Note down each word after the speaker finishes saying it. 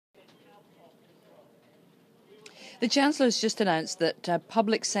The Chancellor has just announced that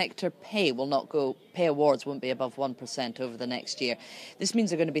public sector pay awards won't be above 1% over the next year. This means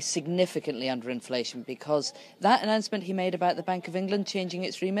they're going to be significantly under inflation, because that announcement he made about the Bank of England changing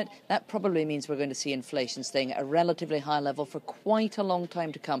its remit, that probably means we're going to see inflation staying at a relatively high level for quite a long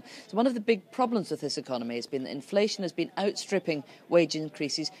time to come. So one of the big problems with this economy has been that inflation has been outstripping wage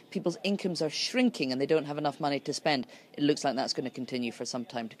increases. People's incomes are shrinking and they don't have enough money to spend. It looks like that's going to continue for some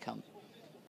time to come.